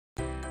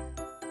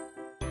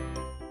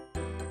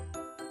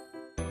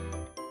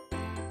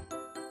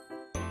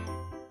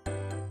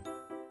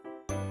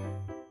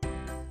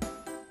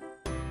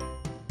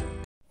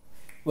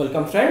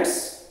Welcome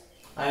friends,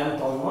 I am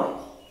Tanmoy.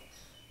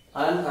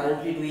 I am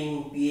currently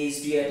doing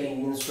PhD at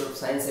Indian Institute of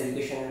Science,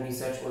 Education and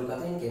Research,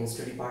 Kolkata in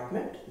Chemistry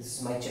Department. This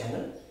is my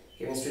channel,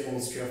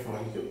 Chemistry of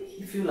Molecule.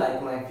 If you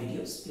like my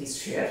videos,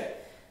 please share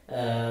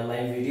my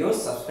videos,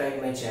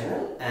 subscribe my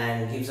channel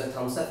and give a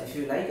thumbs up if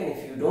you like, and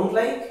if you don't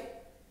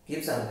like,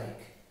 give some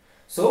like.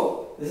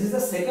 So this is the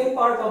second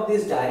part of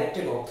this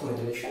directed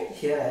ortho-metalation.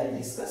 Here I will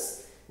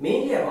discuss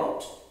mainly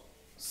about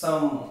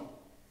some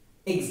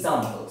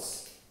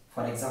examples.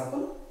 For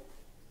example,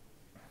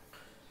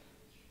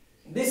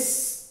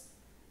 this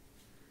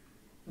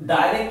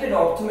directed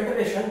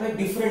ortho-metalation by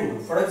different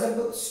group. For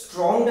example,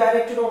 strong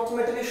directed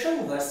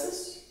ortho-metalation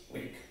versus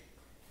weak.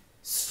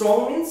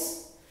 Strong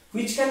means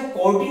which can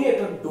coordinate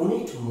or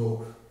donate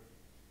more.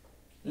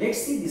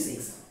 Let's see this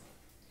example.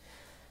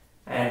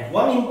 And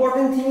one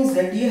important thing is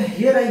that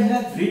here I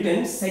have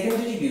written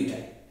secondary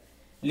butyl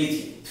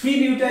lithium.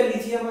 3 butyl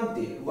lithium are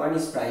there. One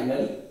is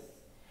primary,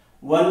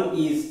 one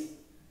is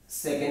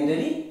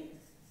secondary,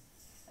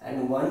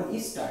 and one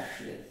is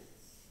tertiary.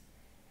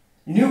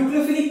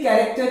 Nucleophilic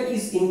character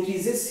is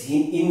increases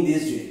in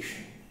this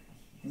direction.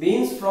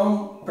 Means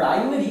from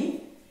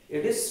primary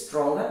it is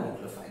stronger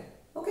nucleophile.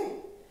 Okay.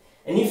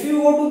 And if you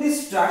go to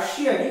this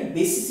tertiary,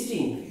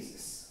 basicity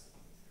increases.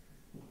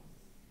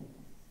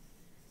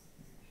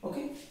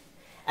 Okay.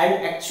 And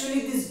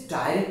actually this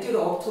directed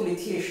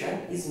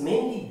ortho-lithiation is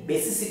mainly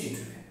basicity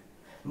driven.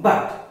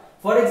 But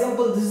for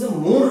example, this is a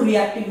more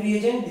reactive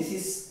reagent, this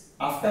is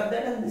after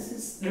that, and this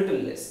is little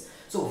less.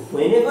 So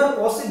whenever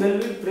possible,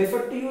 we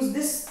prefer to use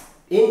this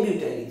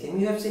N-butyl lithium.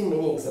 You have seen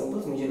many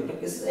examples, majority of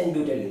cases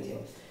N-butyl lithium.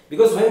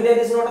 Because when there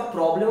is not a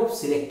problem of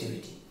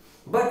selectivity,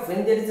 but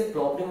when there is a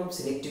problem of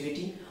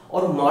selectivity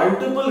or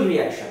multiple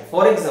reaction,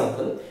 for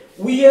example,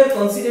 we are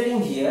considering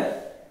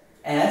here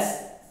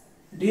as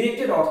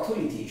directed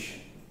ortho-lithiation.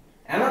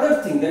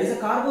 Another thing, there is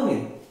a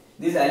carbanion.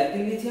 These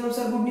alkyl lithiums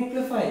are good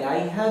nucleophile. I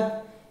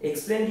have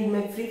explained in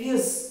my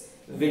previous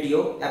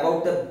video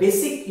about the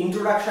basic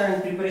introduction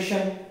and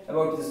preparation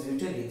about this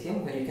butyl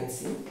lithium, where you can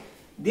see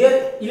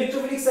their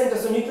electrophilic center,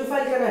 so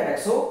nucleophile can attack,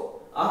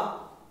 so a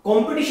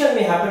competition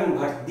may happen,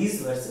 but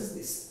this versus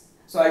this,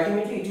 so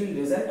ultimately it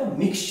will result a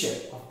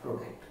mixture of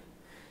product.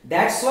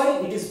 That's why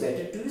it is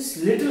better to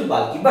use little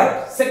bulky.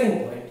 But second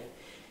point,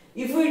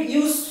 if we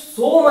use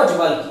so much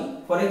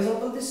bulky, for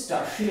example this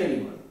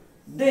tertiary one,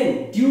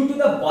 then due to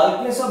the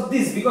bulkiness of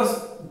this,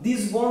 because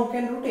this bond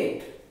can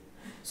rotate,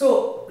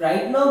 so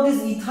right now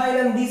this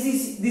ethyl and this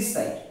is this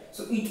side,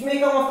 so it may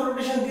come after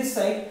rotation this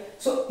side,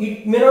 so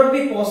it may not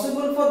be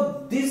possible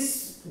for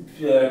this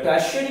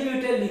tertiary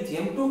butyl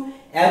lithium to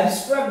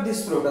abstract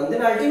this proton.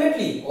 Then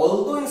ultimately,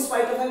 although in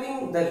spite of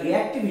having the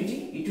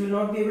reactivity, it will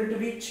not be able to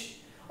reach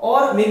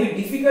or may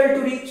be difficult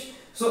to reach,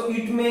 so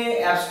it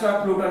may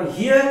abstract proton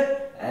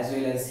here as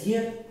well as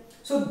here.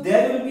 So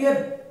there will be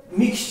a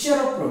mixture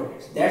of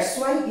products. That's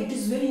why it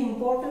is very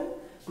important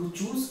to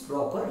choose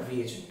proper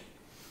reagent.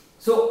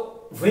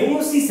 So when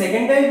you see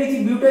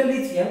secondary butyl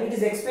lithium, it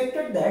is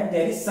expected that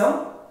there is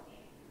some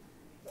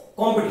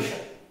competition.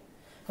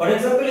 For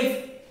example,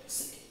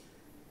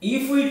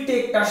 if we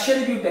take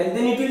tertiary butyl,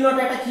 then it will not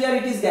attack here,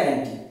 it is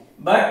guaranteed,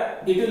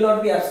 but it will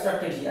not be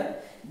abstracted here.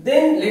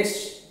 Then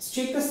let's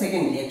check the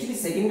secondary. Actually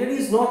secondary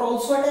is not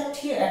also attack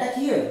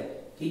here,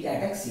 it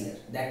attacks here.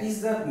 That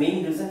is the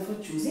main reason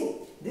for choosing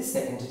this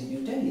secondary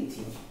butyl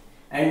lithium.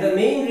 And the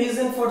main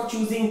reason for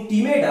choosing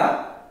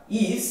TMEDA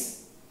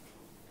is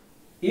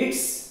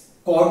its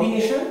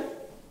coordination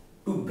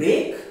to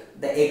break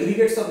the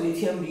aggregates of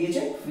lithium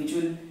reagent, which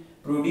will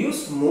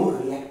produce more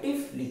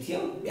reactive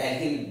lithium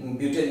alkyl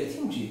butyl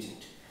lithium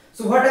reagent.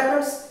 So what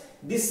happens?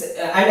 This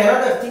and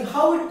another thing,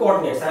 how it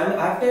coordinates.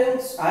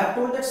 I have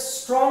told that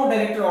strong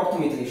directed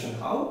ortho-methylation.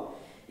 How?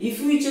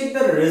 If we check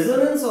the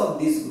resonance of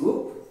this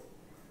group,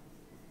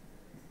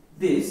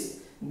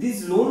 this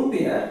lone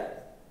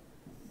pair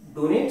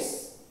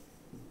donates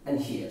and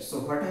here. So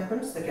what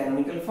happens? The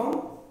canonical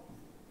form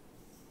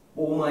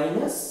O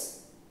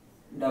minus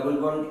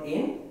double bond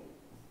N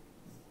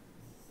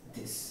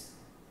this.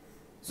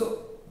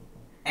 So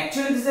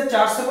actually this is a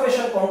charge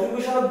separation.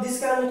 Contribution of this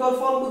canonical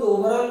form to the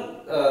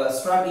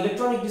overall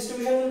electronic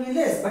distribution will be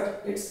less,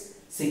 but it's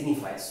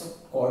signified, so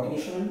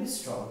coordination will be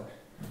stronger.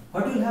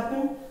 What will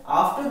happen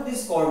after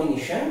this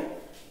coordination?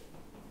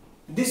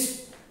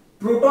 This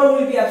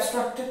proton will be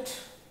abstracted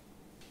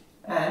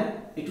and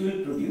it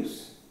will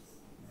produce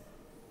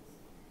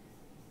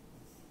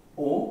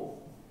O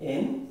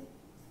N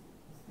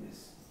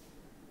this.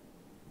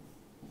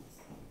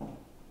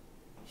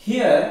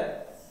 Here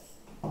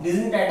this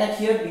isn't attack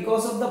here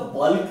because of the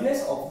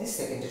bulkiness of this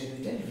secondary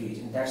butyl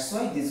reagent. That's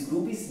why this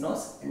group is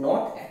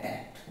not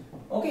attacked.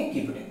 Okay,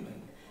 keep it in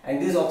mind.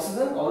 And this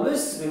oxygen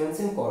always remains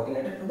in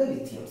coordinated to the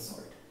lithium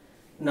salt.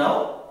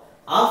 Now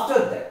after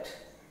that,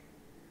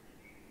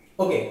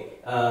 okay,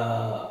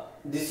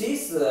 this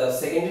is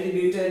secondary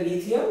butyl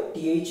lithium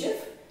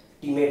THF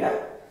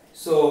TMEDA.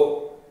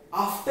 So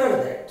after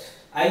that,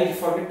 I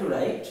forget to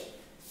write,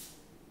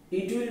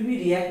 it will be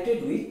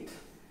reacted with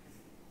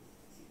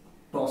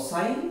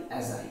tosyl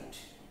azide.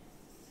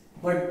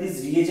 what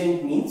this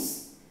reagent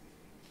means.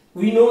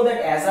 We know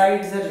that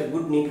azides are a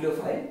good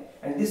nucleophile,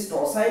 and this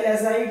tosyl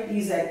azide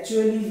is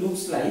actually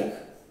looks like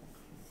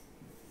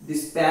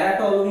this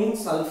paratoluene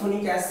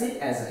sulfonic acid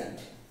azide.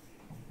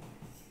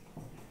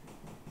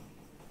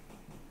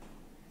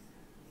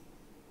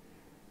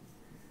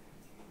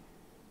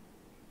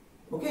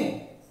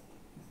 Okay,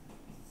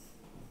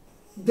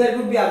 there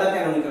could be other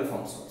canonical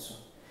forms also,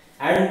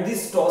 and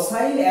this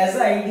tosyl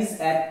azide is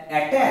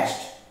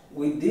attached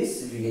with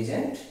this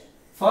reagent.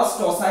 First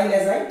tosyl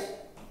azide,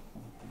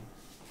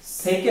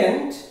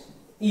 second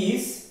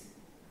is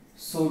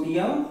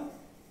sodium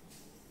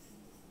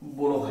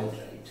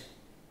borohydride,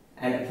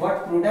 and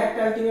what product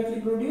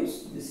ultimately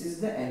produced? This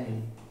is the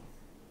amine.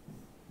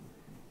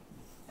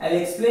 I'll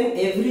explain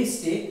every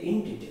step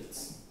in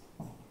details.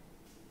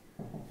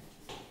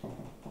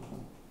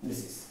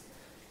 This is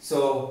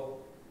so.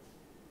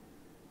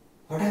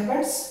 What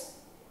happens?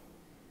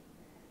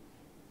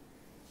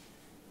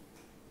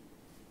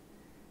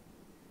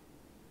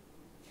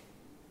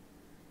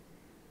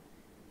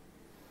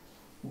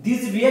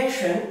 This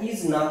reaction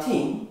is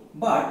nothing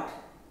but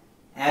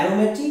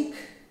aromatic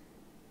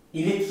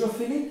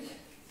electrophilic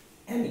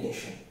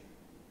amination.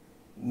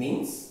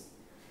 Means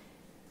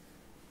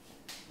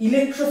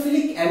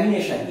electrophilic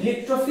amination,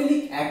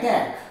 electrophilic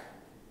attack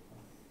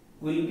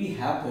will be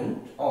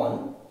happened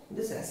on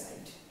this acid.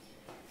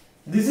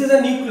 This is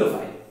a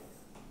nucleophile.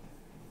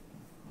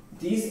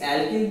 This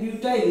alkyl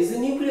butyl is a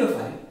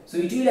nucleophile, so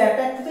it will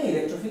attack to the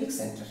electrophilic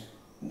center,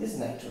 this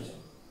nitrogen,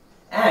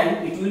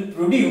 and it will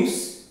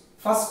produce,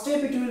 first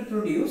step it will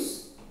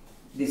produce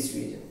this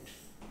reagent.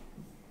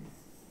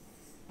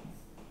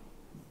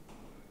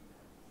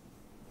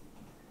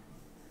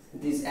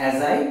 This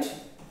azide,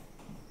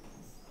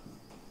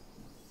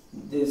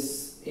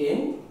 this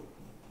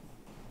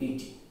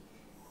NET.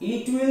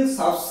 It will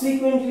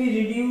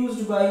subsequently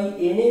reduced by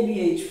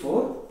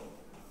NaBH4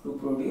 to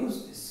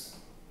produce this.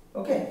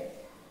 Okay.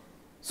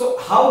 So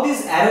how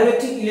this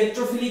aromatic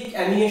electrophilic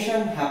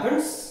amination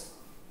happens?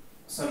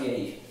 Sorry,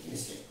 I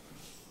missed it.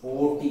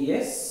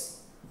 OTS.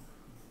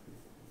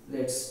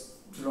 Let's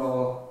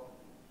draw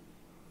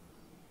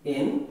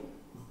N.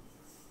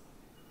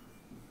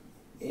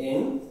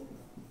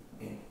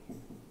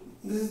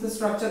 This is the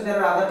structure.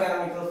 There are other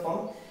canonical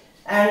forms.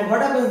 And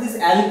what happens?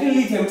 This alkyl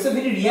lithium, it's a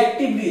very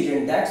reactive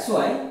reagent. That's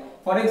why,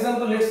 for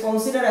example, let's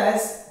consider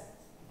as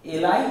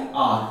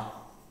LiR.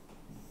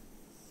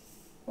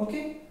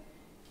 Okay.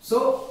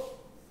 So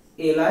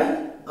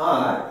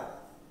LiR,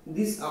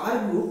 this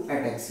R group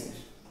attacks here.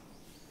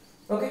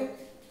 Okay.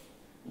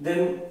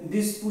 Then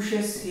this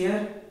pushes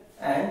here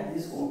and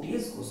this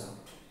OTS goes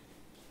out.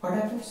 What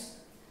happens?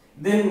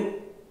 Then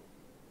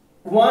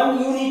one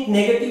unit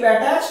negative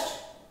attached,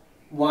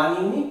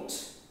 one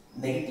unit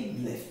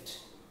negative left.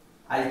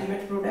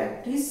 Ultimate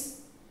product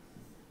is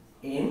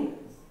N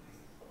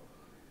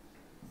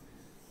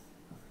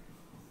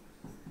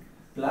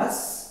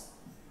plus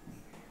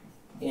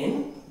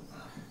N.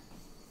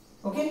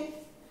 Okay,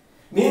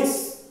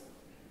 means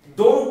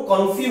don't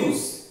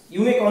confuse. You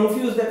may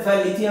confuse that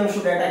why lithium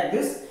should attack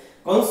this.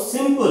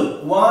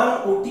 Simple,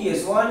 one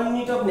OTS, one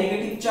unit of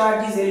negative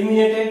charge is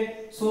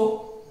eliminated.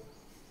 So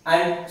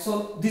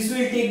this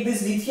will take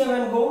this lithium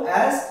and go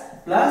as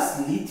plus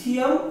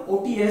lithium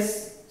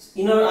OTS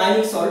in our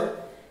ionic salt.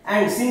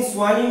 And since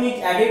one unit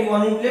added,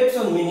 one unit left,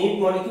 so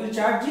molecule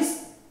charge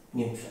is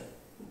neutral.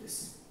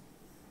 This.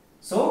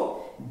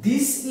 So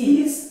this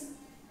is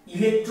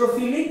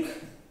electrophilic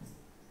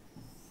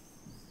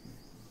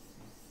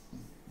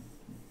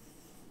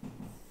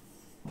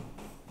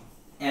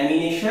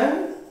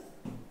amination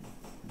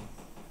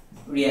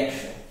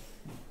reaction.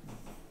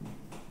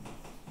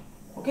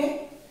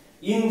 Okay,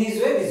 in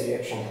this way this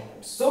reaction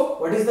happens. So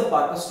what is the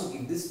purpose to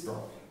give this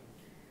problem?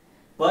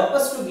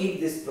 Purpose to give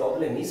this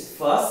problem is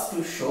first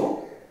to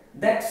show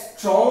that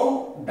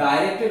strong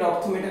directed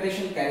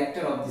ortho-metalation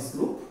character of this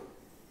group.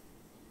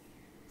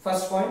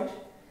 First point.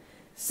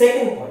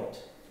 Second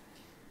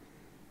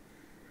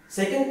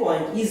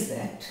point is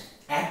that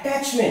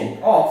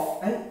attachment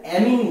of an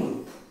amine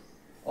group,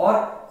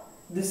 or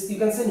this you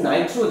can say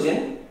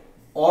nitrogen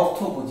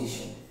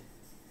ortho-position.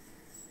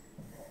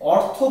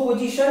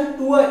 Ortho-position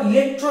to an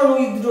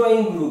electron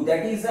withdrawing group,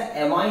 that is a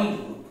amide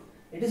group.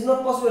 It is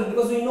not possible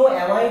because we know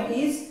amide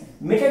is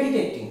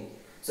meta-detecting.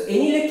 So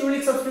any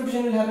electrolytic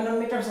substitution will happen on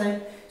meta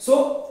side.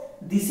 So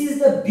this is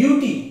the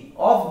beauty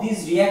of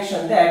this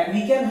reaction, that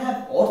we can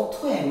have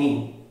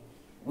orthoamine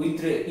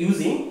with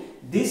using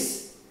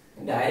this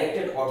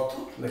directed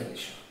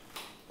ortho-metalation.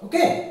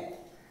 Okay.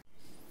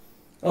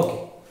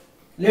 Okay.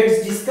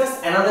 Let's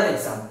discuss another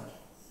example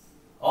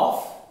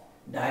of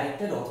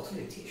directed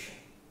ortho-lithiation.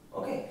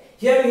 Okay.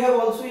 Here we have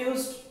also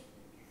used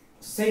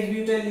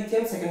sec-butyl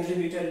lithium,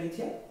 secondary butyl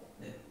lithium.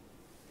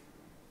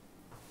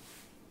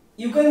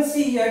 You can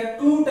see here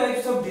two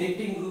types of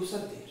directing groups are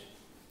there.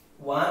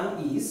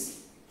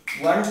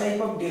 One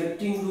type of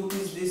directing group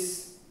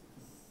is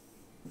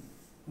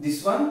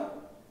this one,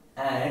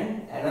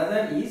 and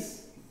another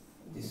is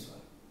this one.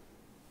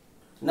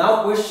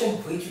 Now question,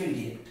 which will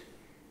direct?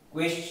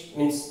 Question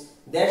means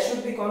there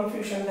should be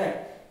confusion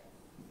that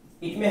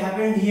it may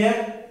happen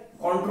here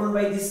controlled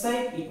by this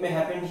side, it may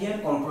happen here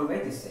controlled by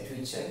this side.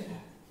 Which side?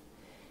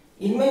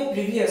 In my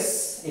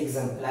previous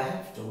example, I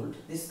have told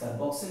these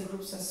carboxyl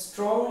groups are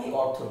strongly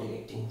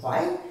ortho-directing.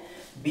 Why?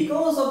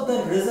 Because of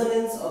the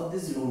resonance of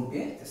this lone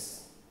pair.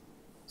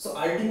 So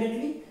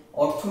ultimately,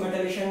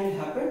 ortho-metalation will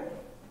happen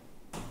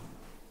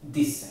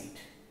this side.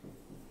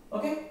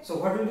 Okay. So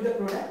what will be the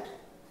product?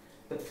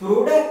 The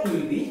product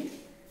will be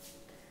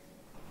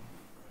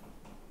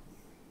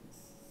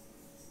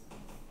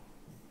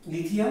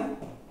lithium.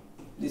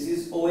 This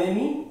is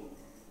OMe,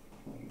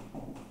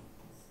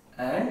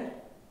 and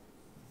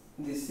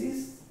this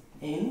is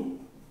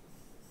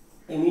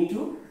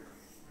Me2.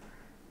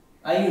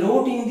 I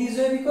wrote in this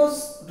way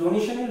because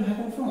donation will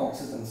happen from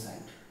oxygen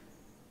side.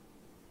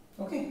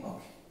 Okay.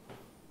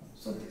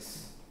 So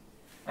this.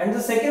 And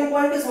the second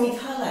point is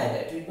methyl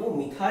iodide. We know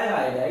methyl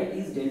iodide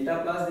is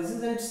delta plus. This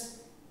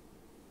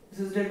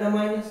is delta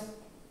minus.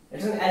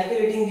 It's an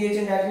alkylating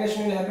reagent.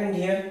 Alkylation will happen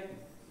here.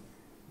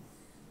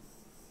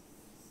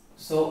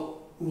 So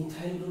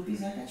methyl group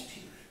is attached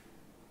here.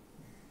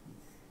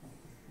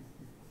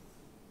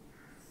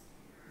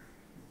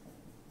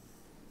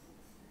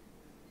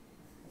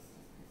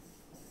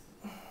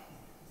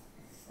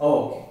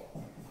 Okay.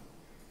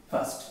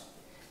 First.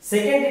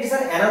 Second, it is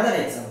another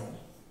example.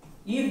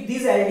 If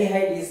this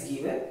aldehyde is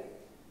given,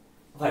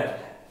 what will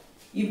happen?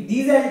 If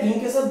these in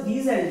case of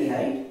these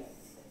aldehyde,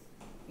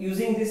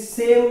 using this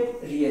same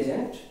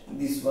reagent,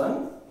 this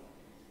one,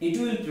 it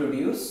will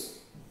produce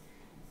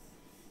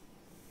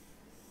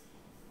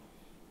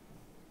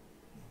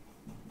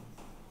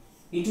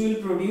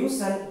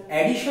an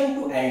addition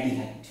to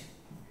aldehyde.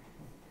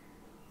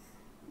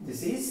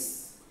 This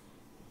is,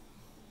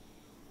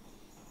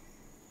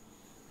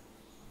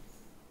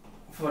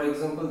 for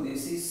example,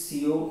 this is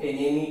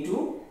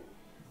CONMe2,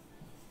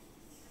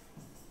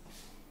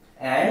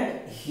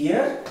 and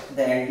here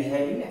the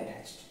aldehyde will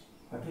attached.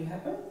 What will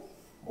happen?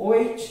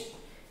 OH.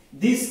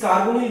 This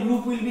carbonyl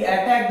group will be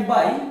attacked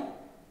by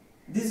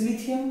this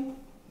lithium.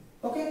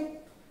 Okay.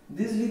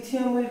 This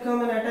lithium will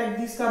come and attack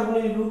this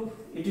carbonyl group.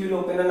 It will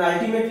open, and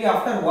ultimately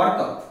after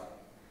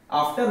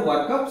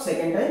workup,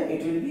 second time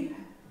it will be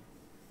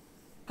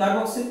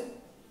carboxyl.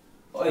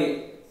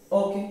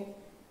 Okay.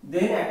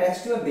 Then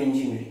attached to a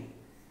benzene ring.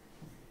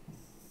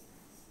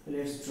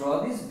 Let's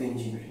draw this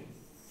benzene ring.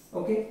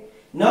 Okay.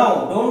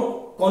 Now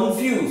don't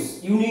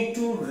confuse. You need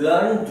to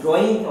learn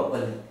drawing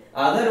properly.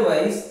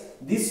 Otherwise,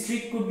 this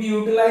trick could be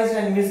utilized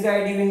and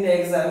misguide you in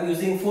the exam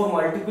using 4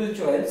 multiple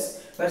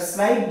choice, where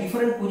slight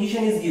different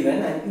position is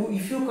given, and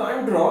if you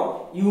can't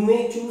draw, you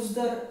may choose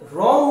the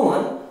wrong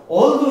one,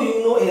 although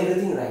you know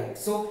everything right.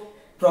 So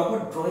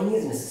proper drawing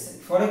is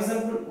necessary. For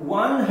example,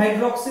 1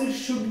 hydroxyl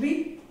should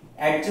be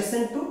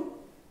adjacent to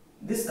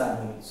this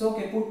carbonyl. So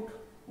okay, put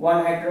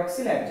 1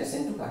 hydroxyl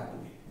adjacent to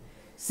carbonyl.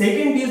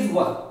 Second is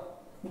 1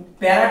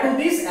 para to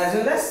this as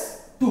well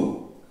as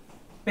 2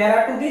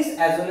 para to this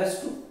as well as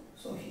 2.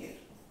 So here.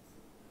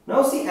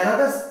 Now see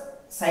another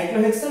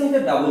cyclohexane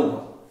with a double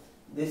bond.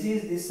 This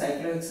is this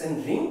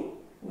cyclohexane ring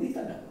with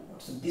a double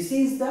bond. So this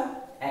is the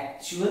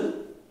actual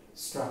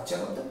structure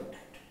of the product.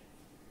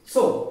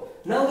 So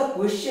now the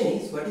question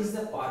is, what is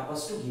the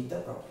purpose to give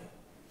the problem?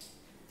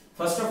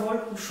 First of all,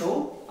 to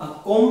show a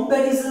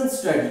comparison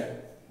study,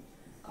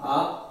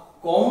 a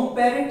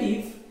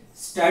comparative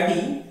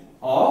study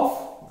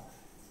of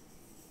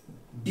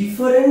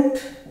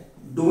different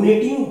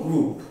donating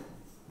group.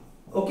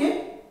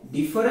 Okay,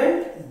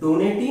 different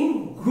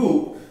donating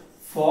group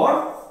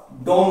for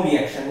DOM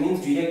reaction,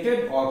 means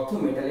directed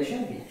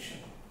ortho-metalation reaction.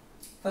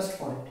 First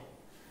point.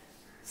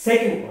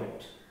 Second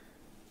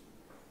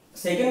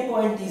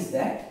point is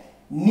that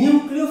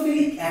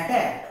nucleophilic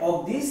attack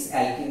of this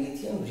alkyl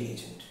lithium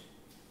reagent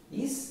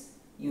is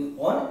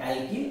on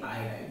alkyl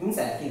iodide, means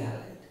alkyl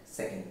halide.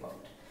 Second point.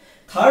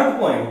 Third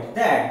point,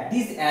 that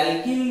these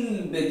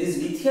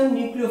lithium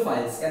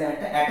nucleophiles can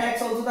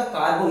attacks also the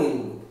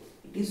carbonyl group.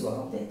 It is one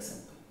of the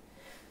example.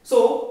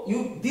 So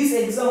this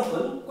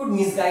example could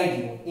misguide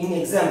you in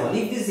example.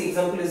 If this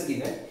example is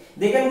given,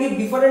 they can give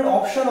different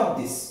option of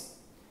this.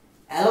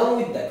 Along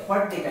with that,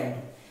 what they can do?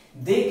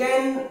 They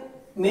can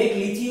make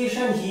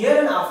lithiation here,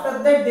 and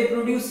after that they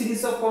produce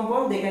series of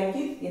compound. They can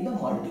give in the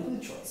multiple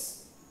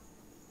choice.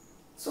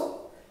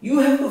 So you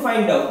have to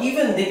find out.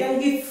 Even they can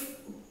give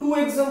 2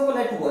 example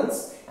at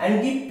once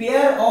and give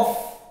pair of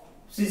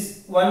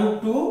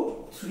 1,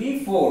 2,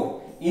 3,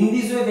 4. In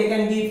this way they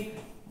can give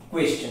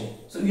question.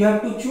 So you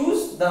have to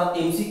choose the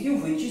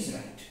MCQ which is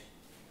right.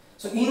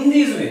 So in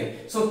this way,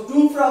 so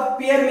 2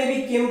 pair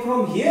maybe came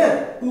from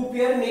here, 2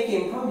 pair may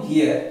came from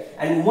here,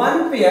 and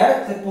 1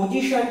 pair the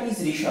position is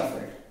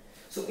reshuffled.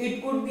 So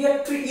it could be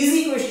a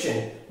easy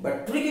question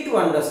but tricky to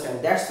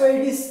understand. That's why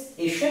it is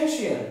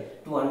essential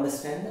to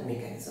understand the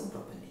mechanism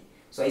properly.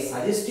 So I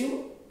suggest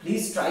you,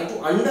 please try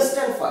to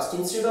understand first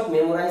instead of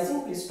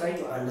memorizing. Please try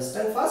to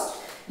understand first.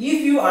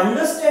 If you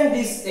understand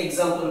this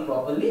example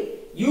properly,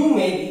 you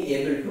may be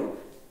able to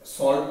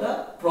solve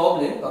the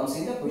problem comes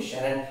in the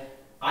question. And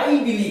I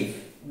believe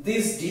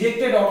this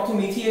directed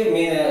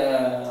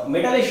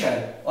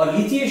ortho-metalation or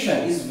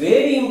lithiation is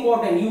very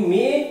important. You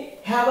may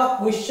have a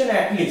question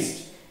at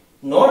least,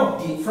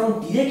 not from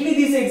directly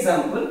this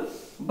example,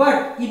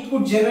 but it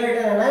could generate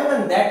an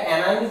anion and that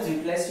anion is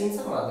replaced in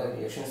some other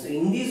reaction. So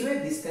in this way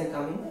this can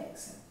come in the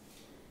exam.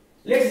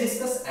 Let's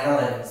discuss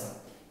another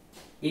example.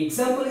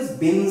 Example is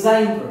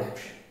benzyne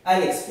production.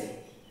 I'll explain.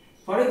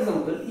 For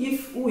example,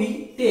 if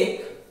we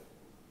take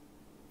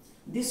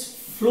this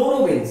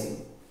fluorobenzene,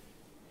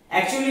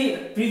 actually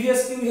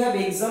previously we have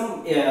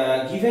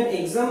given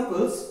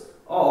examples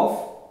of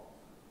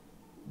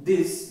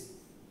this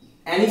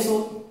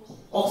anisole,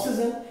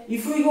 oxygen.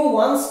 If we go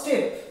one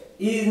step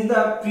in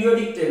the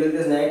periodic table,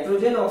 there is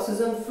nitrogen,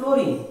 oxygen,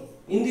 fluorine.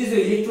 In this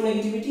way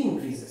electronegativity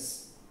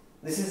increases.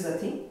 This is the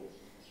thing.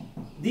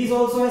 This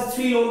also has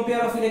 3 lone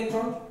pair of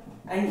electrons,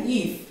 and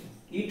if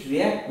it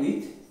react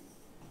with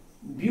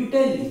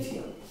butyl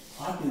lithium,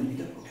 what will be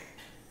the product?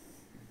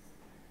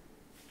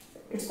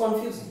 It's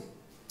confusing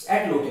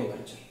at low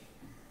temperature.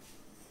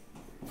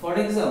 For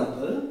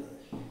example,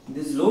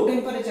 this low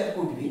temperature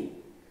could be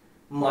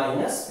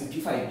minus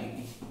 55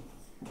 degree.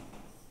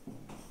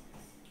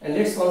 And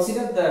let's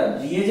consider the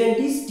reagent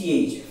is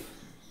THF.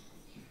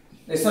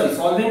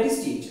 Solvent is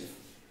THF.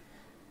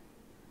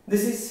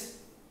 This is,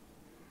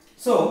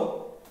 so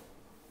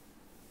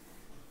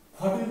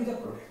what will be the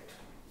product?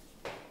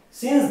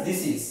 Since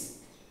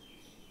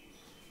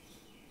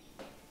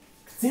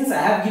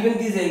I have given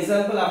this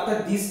example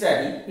after this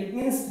study, it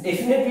means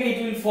definitely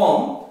it will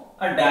form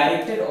a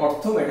directed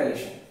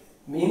ortho-metalation.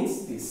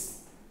 Means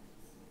this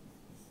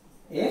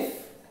F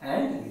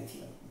and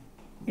lithium.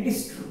 It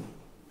is true.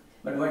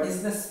 But what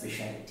is the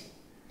speciality?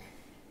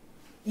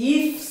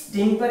 If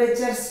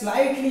temperature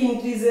slightly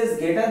increases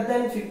greater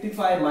than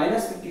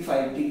minus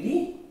 55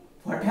 degree,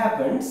 what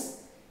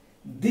happens?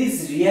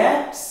 This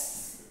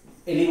reacts,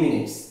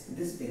 eliminates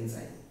this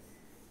benzyne.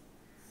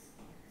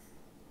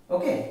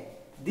 Okay,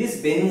 this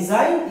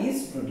benzyne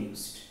is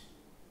produced.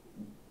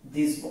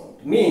 This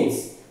bond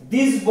means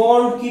this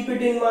bond, keep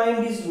it in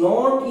mind, is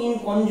not in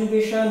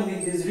conjugation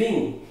with this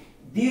ring.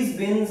 This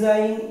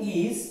benzyne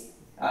is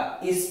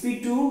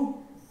sp2,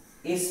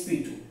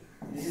 sp2.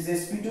 This is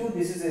sp2,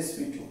 this is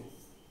sp2.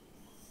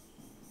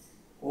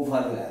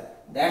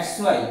 Overlap. That's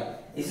why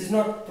this is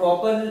not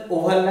proper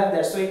overlap.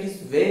 That's why it is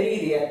very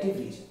reactive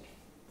reagent.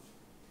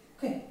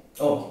 Okay.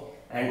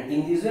 And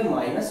in this way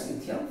minus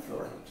lithium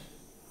fluoride.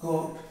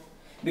 Good.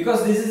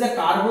 Because this is a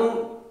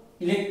carbon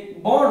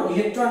bond,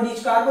 electron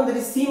rich carbon, that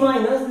is C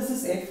minus, this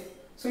is F.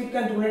 So it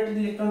can donate to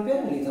the electron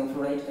pair and lithium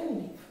fluoride can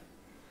leave.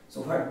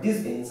 So what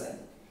this benzyne?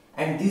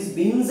 And this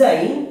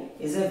benzyne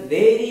is a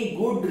very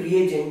good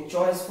reagent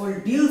choice for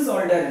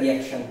Diels-Alder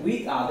reaction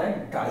with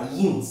other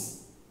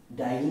dienes.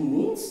 Diene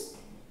means,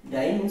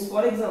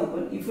 for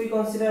example, if we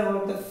consider one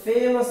of the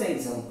famous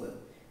example,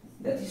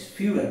 that is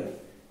furan,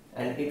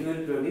 and it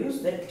will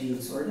produce that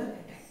Diels-Alder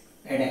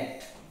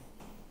adduct.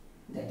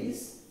 That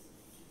is,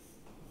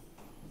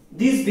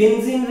 this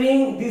benzene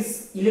ring,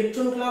 this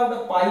electron cloud,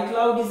 the pi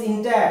cloud is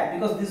intact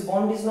because this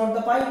bond is not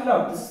the pi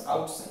cloud, this is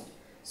outside.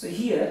 So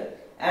here,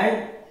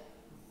 and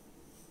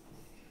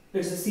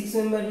it's a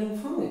 6-member ring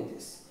formed like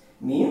this.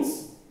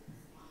 Means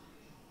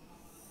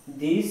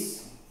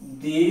this,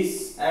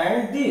 this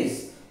and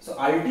this. So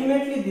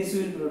ultimately this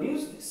will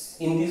produce this.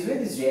 In this way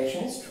this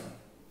reaction is strong.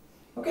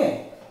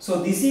 Okay.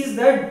 So this is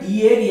the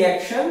DA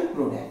reaction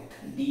product.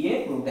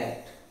 DA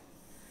product.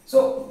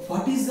 So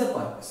what is the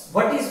purpose?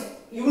 What is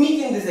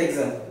unique in this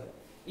example?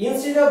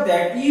 Instead of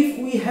that, if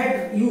we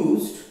had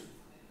used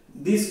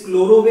this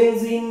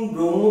chlorobenzene,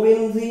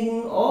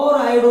 bromobenzene or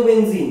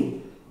iodobenzene,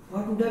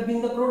 what would have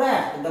been the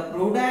product? The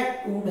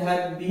product would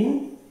have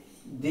been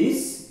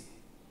this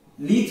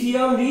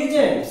lithium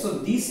reagent. So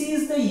this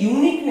is the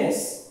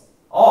uniqueness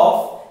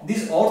of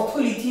this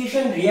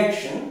ortho-lithiation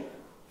reaction,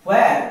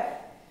 where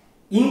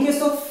in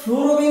case of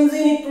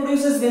fluorobenzene it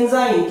produces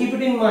benzyne, keep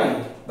it in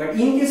mind, but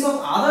in case of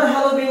other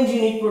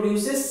halobenzene it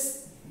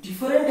produces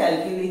different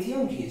alkyl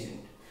lithium reagent.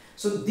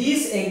 So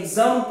this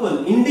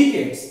example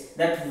indicates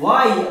that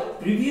why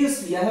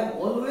previously I have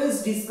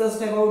always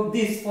discussed about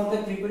this for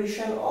the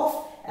preparation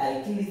of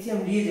alkyl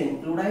lithium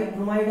reagent, chloride,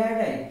 bromide,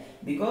 iodide,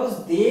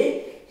 because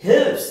they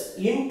helps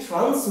in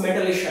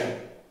transmetallation.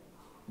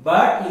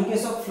 But in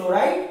case of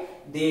fluoride,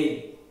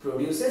 they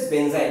produces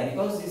benzyne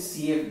because this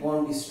CF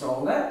bond is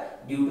stronger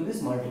due to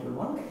this multiple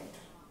bond character.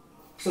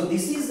 So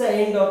this is the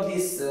end of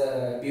this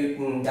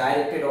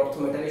directed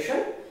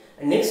ortho-metalation.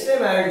 Next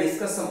time I will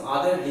discuss some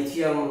other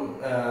lithium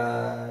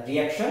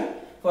reaction.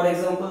 For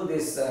example,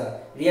 this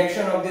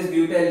reaction of this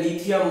butyl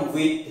lithium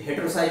with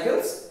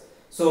heterocycles.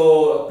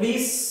 So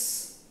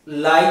please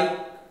like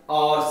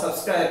or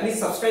subscribe. Please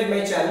subscribe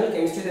my channel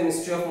Chemistry the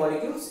Mystery of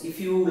Molecules. If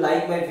you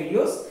like my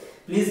videos,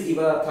 please give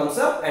a thumbs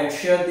up and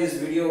share this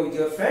video with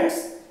your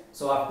friends.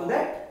 So after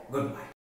that, goodbye.